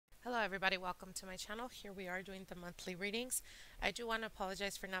everybody, welcome to my channel. Here we are doing the monthly readings. I do want to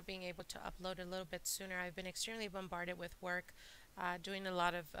apologize for not being able to upload a little bit sooner. I've been extremely bombarded with work, doing a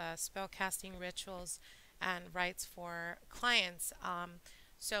lot of spell casting rituals and rites for clients.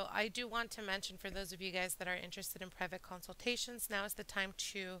 So I do want to mention, for those of you guys that are interested in private consultations, now is the time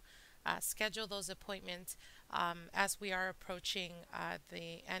to schedule those appointments, as we are approaching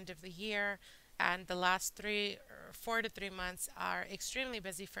the end of the year, and the last 4 to 3 months are extremely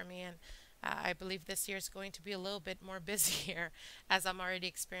busy for me, and I believe this year is going to be a little bit more busier as I'm already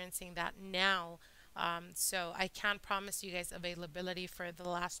experiencing that now. So I can't promise you guys availability for the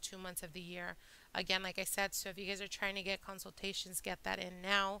last 2 months of the year. Again, like I said, so if you guys are trying to get consultations, get that in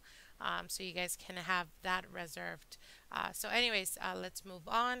now, so you guys can have that reserved. So anyways, let's move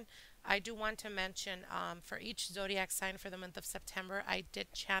on. I do want to mention, for each zodiac sign for the month of September, I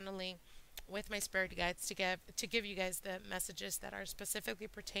did channeling with my spirit guides to give you guys the messages that are specifically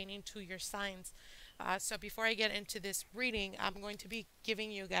pertaining to your signs. So before I get into this reading, I'm going to be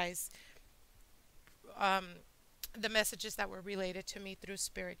giving you guys the messages that were related to me through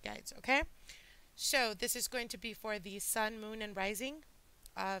spirit guides. Okay, so this is going to be for the sun, moon, and rising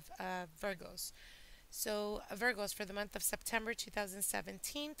of Virgos. So Virgos, for the month of September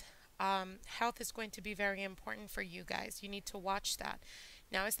 2017, health is going to be very important for you guys. You need to watch that.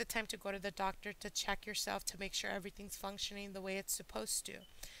 Now is the time to go to the doctor to check yourself to make sure everything's functioning the way it's supposed to.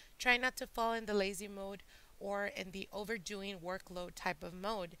 Try not to fall in the lazy mode or in the overdoing workload type of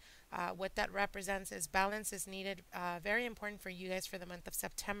mode. What that represents is balance is needed. Very important for you guys for the month of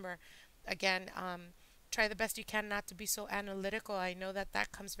September. Again, try the best you can not to be so analytical. I know that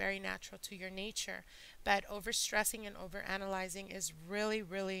that comes very natural to your nature, but overstressing and overanalyzing is really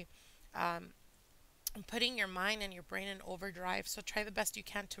putting your mind and your brain in overdrive. So try the best you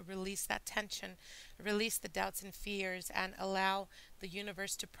can to release that tension, release the doubts and fears, and allow the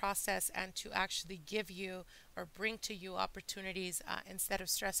universe to process and to actually give you or bring to you opportunities, instead of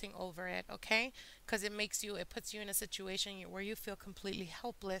stressing over it. Okay, because it puts you in a situation where you feel completely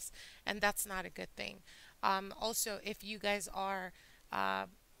helpless, and that's not a good thing. Also, if you guys are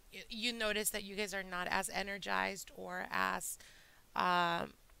you notice that you guys are not as energized or as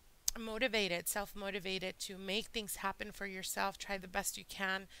motivated, self-motivated to make things happen for yourself, try the best you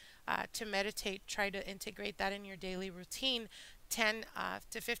can to meditate. Try to integrate that in your daily routine. 10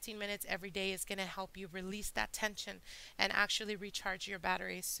 to 15 minutes every day is going to help you release that tension and actually recharge your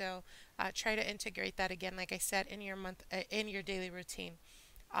batteries. So try to integrate that, again, like I said, in your daily routine.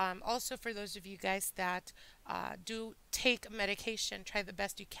 Also, for those of you guys that do take medication, try the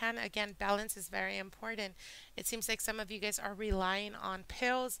best you can. Again, balance is very important. It seems like some of you guys are relying on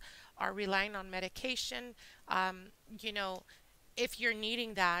pills, are relying on medication. You know, if you're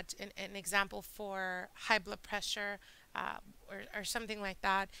needing that, an example for high blood pressure, or something like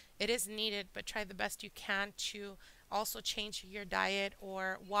that, it is needed, but try the best you can to also change your diet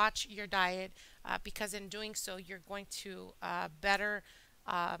or watch your diet, because in doing so, you're going to better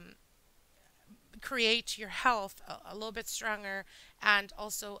create your health a little bit stronger, and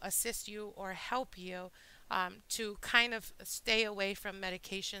also assist you or help you to kind of stay away from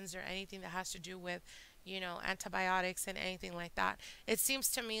medications or anything that has to do with, antibiotics and anything like that. It seems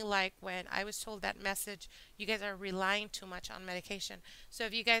to me like when I was told that message, you guys are relying too much on medication. So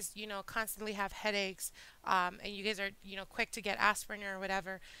if you guys, constantly have headaches, and you guys are, quick to get aspirin or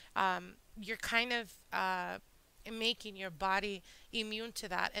whatever, you're kind of making your body immune to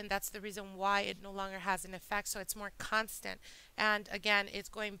that, and that's the reason why it no longer has an effect. So it's more constant, and again, it's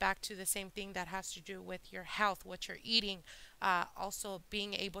going back to the same thing that has to do with your health, what you're eating, also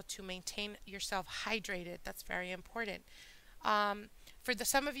being able to maintain yourself hydrated. That's very important. For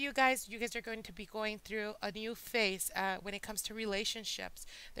some of you guys are going to be going through a new phase when it comes to relationships.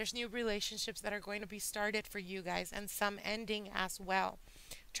 There's new relationships that are going to be started for you guys, and some ending as well.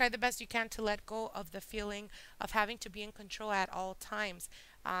 Try the best you can to let go of the feeling of having to be in control at all times.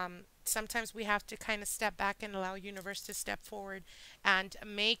 Sometimes we have to kind of step back and allow universe to step forward and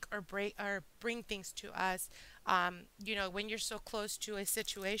make or break or bring things to us. When you're so close to a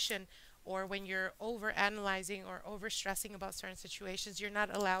situation, or when you're over analyzing or over stressing about certain situations, you're not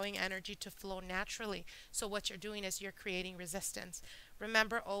allowing energy to flow naturally. So what you're doing is you're creating resistance.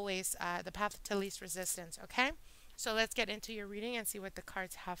 Remember always, the path to least resistance. Okay, so let's get into your reading and see what the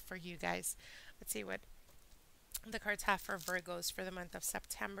cards have for you guys. Let's see what the cards have for Virgos for the month of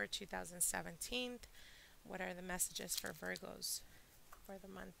September 2017. What are the messages for Virgos for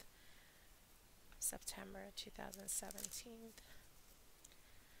the month of September 2017?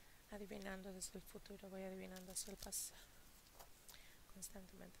 Adivinando desde el futuro, voy adivinando hacia el pasado.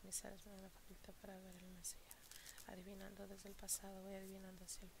 Constantemente mis seres me dan la facultad para ver el más allá. Adivinando desde el pasado, voy adivinando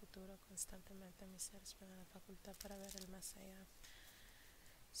hacia el futuro. Constantemente mis seres me dan la facultad para ver el más allá.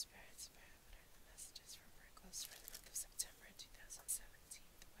 Spirit, Spirit, what are the messages for Virgos for the month of September 2017?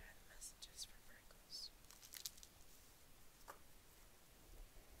 What are the messages for Virgos?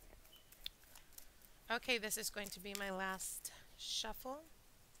 Okay, this is going to be my last shuffle.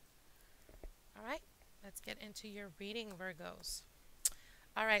 Alright, let's get into your reading, Virgos.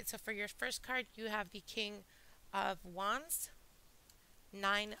 Alright, so for your first card, you have the King of Wands,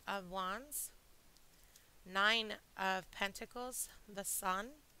 9 of Wands, 9 of Pentacles, the Sun,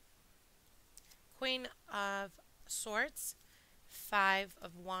 Queen of Swords, 5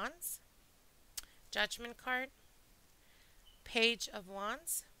 of Wands, Judgment card, Page of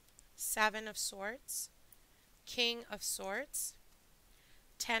Wands, 7 of Swords, King of Swords,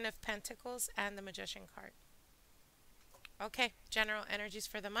 10 of Pentacles, and the Magician card. Okay, general energies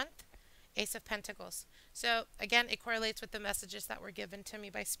for the month. Ace of Pentacles. So again, it correlates with the messages that were given to me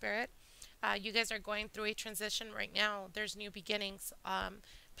by Spirit. You guys are going through a transition right now. There's new beginnings.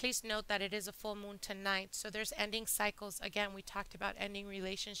 Please note that it is a full moon tonight. So there's ending cycles. Again, we talked about ending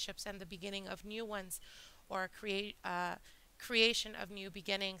relationships and the beginning of new ones, or creation of new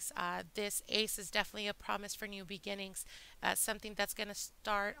beginnings. This ace is definitely a promise for new beginnings. Something that's going to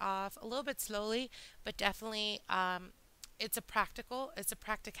start off a little bit slowly, but definitely it's a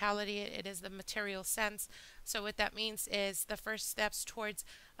practicality. It is the material sense. So what that means is the first steps towards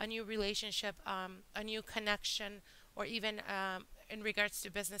a new relationship, a new connection, or even in regards to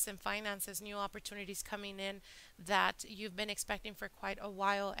business and finances, new opportunities coming in that you've been expecting for quite a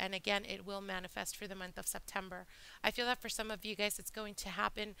while. And again, it will manifest for the month of September. I feel that for some of you guys, it's going to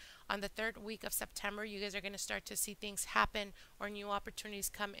happen on the 3rd week of September. You guys are going to start to see things happen or new opportunities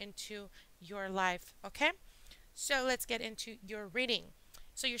come into your life. Okay? So let's get into your reading.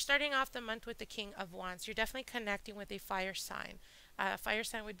 So you're starting off the month with the King of Wands. You're definitely connecting with a fire sign. Fire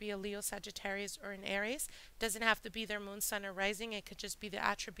sign would be a Leo, Sagittarius, or an Aries. Doesn't have to be their moon, sun, or rising. It could just be the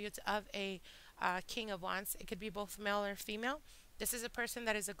attributes of a King of Wands. It could be both male or female. This is a person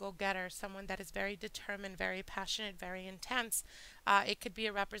that is a go-getter, someone that is very determined, very passionate, very intense. It could be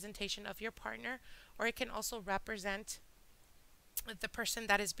a representation of your partner, or it can also represent the person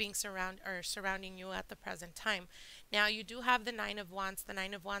that is being surrounding you at the present time. Now you do have the 9 of Wands. The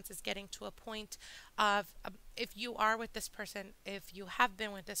 9 of Wands is getting to a point of if you are with this person, if you have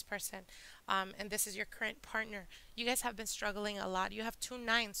been with this person, and this is your current partner, you guys have been struggling a lot. You have 2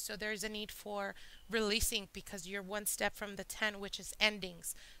 nines, so there's a need for releasing because you're one step from the 10, which is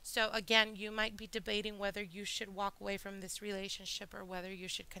endings. So again, you might be debating whether you should walk away from this relationship or whether you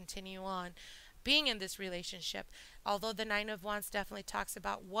should continue on being in this relationship. Although the 9 of Wands definitely talks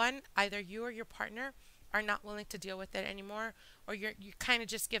about one, either you or your partner are not willing to deal with it anymore, or you're kind of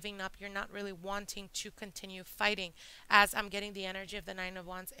just giving up. You're not really wanting to continue fighting, as I'm getting the energy of the 9 of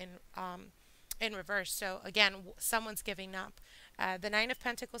Wands in reverse. So again, someone's giving up. The 9 of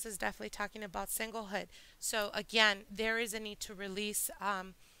Pentacles is definitely talking about singlehood. So again, there is a need to release.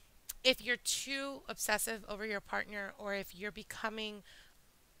 If you're too obsessive over your partner, or if you're becoming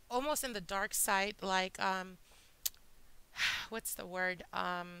almost in the dark side, like what's the word,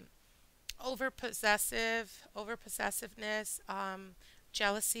 over possessiveness,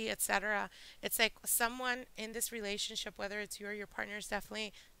 jealousy, etc. It's like someone in this relationship, whether it's you or your partner, is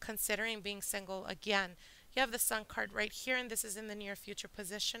definitely considering being single again. You have the Sun card right here, and this is in the near future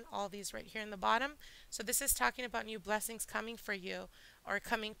position, all these right here in the bottom. So this is talking about new blessings coming for you or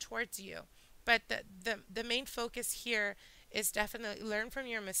coming towards you. But the main focus here is definitely learn from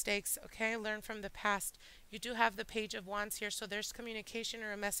your mistakes, okay? Learn from the past. You do have the Page of Wands here, so there's communication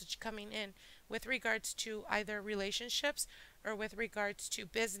or a message coming in with regards to either relationships or with regards to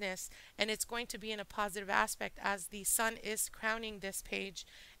business, and it's going to be in a positive aspect as the Sun is crowning this page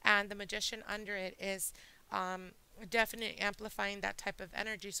and the Magician under it is definitely amplifying that type of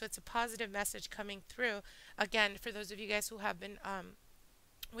energy. So it's a positive message coming through. Again, for those of you guys who have been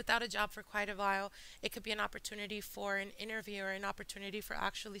without a job for quite a while, it could be an opportunity for an interview or an opportunity for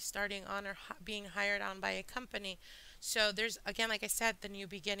actually starting on or being hired on by a company. So there's, again, like I said, the new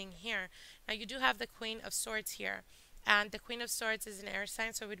beginning here. Now you do have the Queen of Swords here. And the Queen of Swords is an air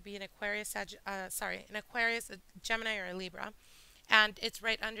sign, so it would be an Aquarius, an Aquarius, a Gemini, or a Libra. And it's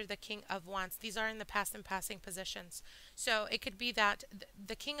right under the King of Wands. These are in the past and passing positions. So it could be that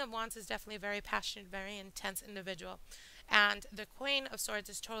the King of Wands is definitely a very passionate, very intense individual. And the Queen of Swords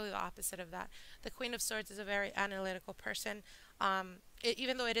is totally the opposite of that. The Queen of Swords is a very analytical person.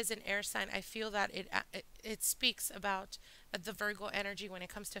 Even though it is an air sign, I feel that it speaks about the Virgo energy when it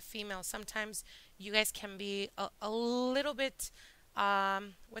comes to females. Sometimes you guys can be a little bit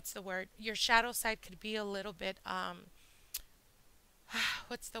What's the word? Your shadow side could be a little bit,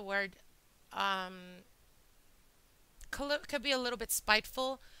 what's the word? Um, could be a little bit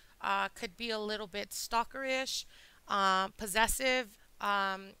spiteful, could be a little bit stalkerish, possessive,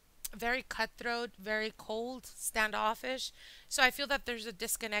 very cutthroat, very cold, standoffish. So I feel that there's a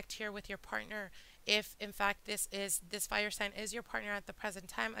disconnect here with your partner. If in fact this fire sign is your partner at the present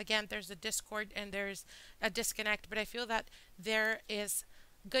time, again, there's a discord and there's a disconnect. But I feel that there is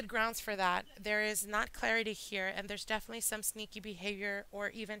good grounds for that. There is not clarity here, and there's definitely some sneaky behavior or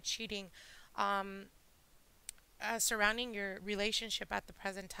even cheating. Um, Surrounding your relationship at the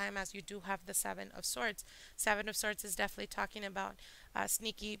present time, as you do have the Seven of Swords. Seven of Swords is definitely talking about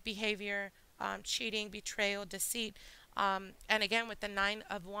sneaky behavior, cheating, betrayal, deceit. And again, with the Nine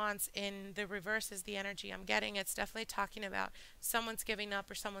of Wands in the reverse is the energy I'm getting. It's definitely talking about someone's giving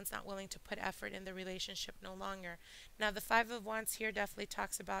up or someone's not willing to put effort in the relationship no longer. Now, the Five of Wands here definitely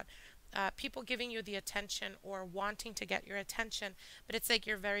talks about people giving you the attention or wanting to get your attention, but it's like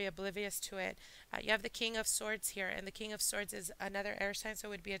you're very oblivious to it. You have the King of Swords here, and the King of Swords is another air sign, so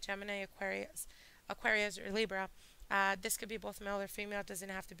it would be a Gemini, Aquarius, or Libra. This could be both male or female. It doesn't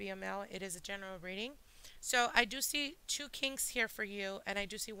have to be a male. It is a general reading. So I do see two kings here for you, and I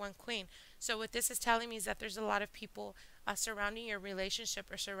do see one queen. So what this is telling me is that there's a lot of people surrounding your relationship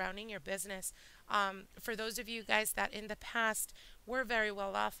or surrounding your business. For those of you guys that in the past were very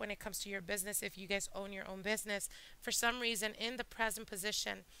well off when it comes to your business, if you guys own your own business, for some reason in the present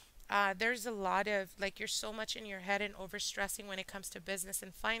position, there's a lot of like you're so much in your head and overstressing when it comes to business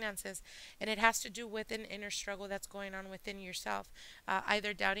and finances, and it has to do with an inner struggle that's going on within yourself,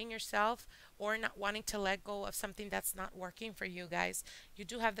 either doubting yourself or not wanting to let go of something that's not working for you guys. You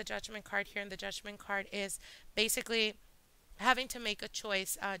do have the Judgment card here, and the Judgment card is basically having to make a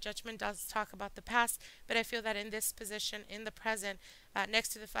choice. Judgment does talk about the past, but I feel that in this position, in the present, next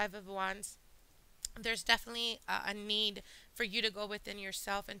to the Five of Wands, there's definitely a need for you to go within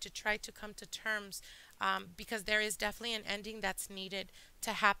yourself and to try to come to terms, because there is definitely an ending that's needed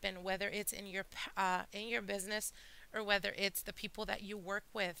to happen, whether it's in your business or whether it's the people that you work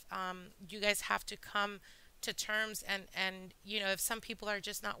with. You guys have to come to terms, and if some people are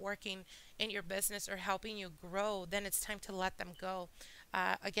just not working in your business or helping you grow, then it's time to let them go.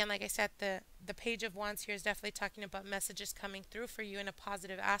 Again, like I said, the Page of Wands here is definitely talking about messages coming through for you in a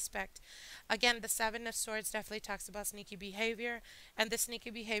positive aspect. Again, the Seven of Swords definitely talks about sneaky behavior, and the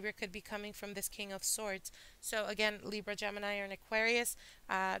sneaky behavior could be coming from this King of Swords. So again, Libra, Gemini, or an Aquarius,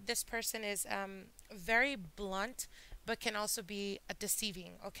 this person is very blunt, but can also be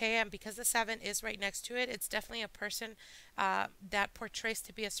deceiving. Okay, and because the seven is right next to it, it's definitely a person that portrays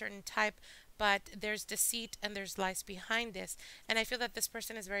to be a certain type, but there's deceit and there's lies behind this. And I feel that this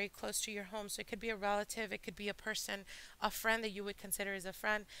person is very close to your home. So it could be a relative, it could be a person, a friend that you would consider as a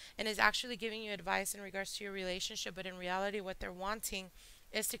friend, and is actually giving you advice in regards to your relationship. But in reality, what they're wanting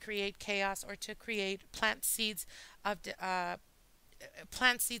is to create chaos or to create plant seeds of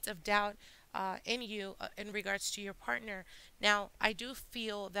doubt in you in regards to your partner. Now, I do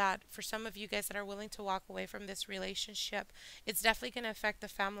feel that for some of you guys that are willing to walk away from this relationship, it's definitely going to affect the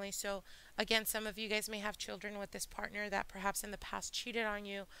family. So, again, some of you guys may have children with this partner that perhaps in the past cheated on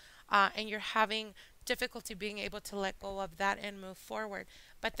you, and you're having difficulty being able to let go of that and move forward.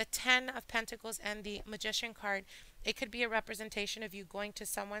 But the Ten of Pentacles and the Magician card, it could be a representation of you going to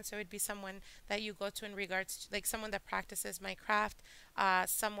someone. So it'd be someone that you go to in regards to, like someone that practices my craft,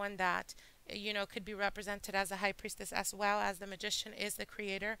 someone that could be represented as a high priestess, as well as the magician is the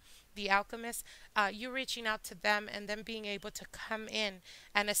creator, the alchemist. You reaching out to them and them being able to come in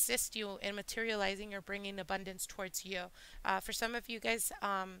and assist you in materializing or bringing abundance towards you. For some of you guys,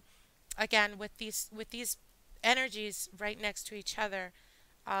 again, with these energies right next to each other,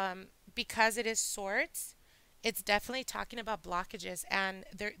 because it is swords, it's definitely talking about blockages, and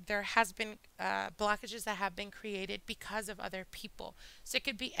there has been blockages that have been created because of other people. So it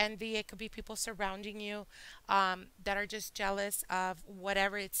could be envy, it could be people surrounding you that are just jealous of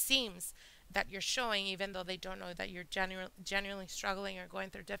whatever it seems that you're showing, even though they don't know that you're genuinely struggling or going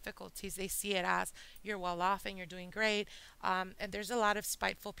through difficulties. They see it as you're well off and you're doing great, and there's a lot of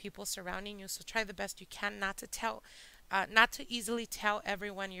spiteful people surrounding you. So try the best you can not to easily tell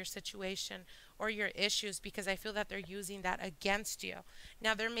everyone your situation or your issues, because I feel that they're using that against you.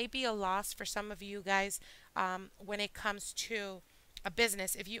 Now, there may be a loss for some of you guys when it comes to a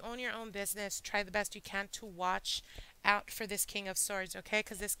business. If you own your own business, try the best you can to watch out for this King of Swords, okay?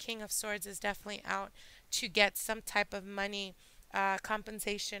 Because this King of Swords is definitely out to get some type of money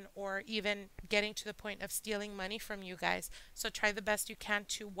compensation, or even getting to the point of stealing money from you guys. So try the best you can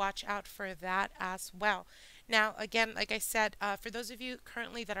to watch out for that as well. Now, again, like I said, for those of you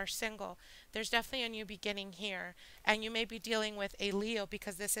currently that are single, there's definitely a new beginning here. And you may be dealing with a Leo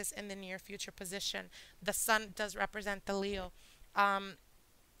because this is in the near future position. The sun does represent the Leo. Um,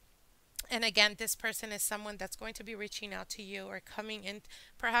 and again, this person is someone that's going to be reaching out to you or coming in.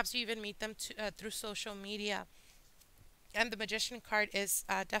 Perhaps you even meet them through social media. And the Magician card is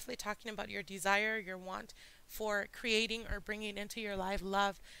definitely talking about your desire, your want for creating or bringing into your life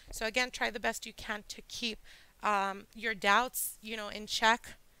love. So again, try the best you can to keep your doubts, in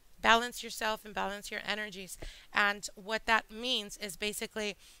check. Balance yourself and balance your energies. And what that means is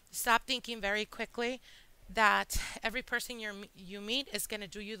basically stop thinking very quickly that every person you meet is going to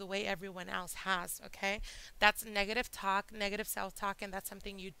do you the way everyone else has, okay? That's negative talk, negative self-talk, and that's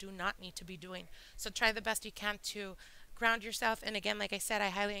something you do not need to be doing. So try the best you can to ground yourself. And again, like I said, I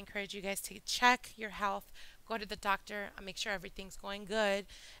highly encourage you guys to check your health, go to the doctor, make sure everything's going good,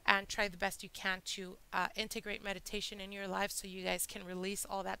 and try the best you can to integrate meditation in your life so you guys can release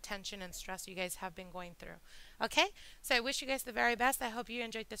all that tension and stress you guys have been going through. Okay, so I wish you guys the very best. I hope you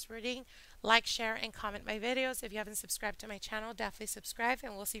enjoyed this reading. Like, share, and comment my videos. If you haven't subscribed to my channel, definitely subscribe,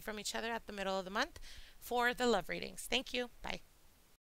 and we'll see from each other at the middle of the month for the love readings. Thank you. Bye.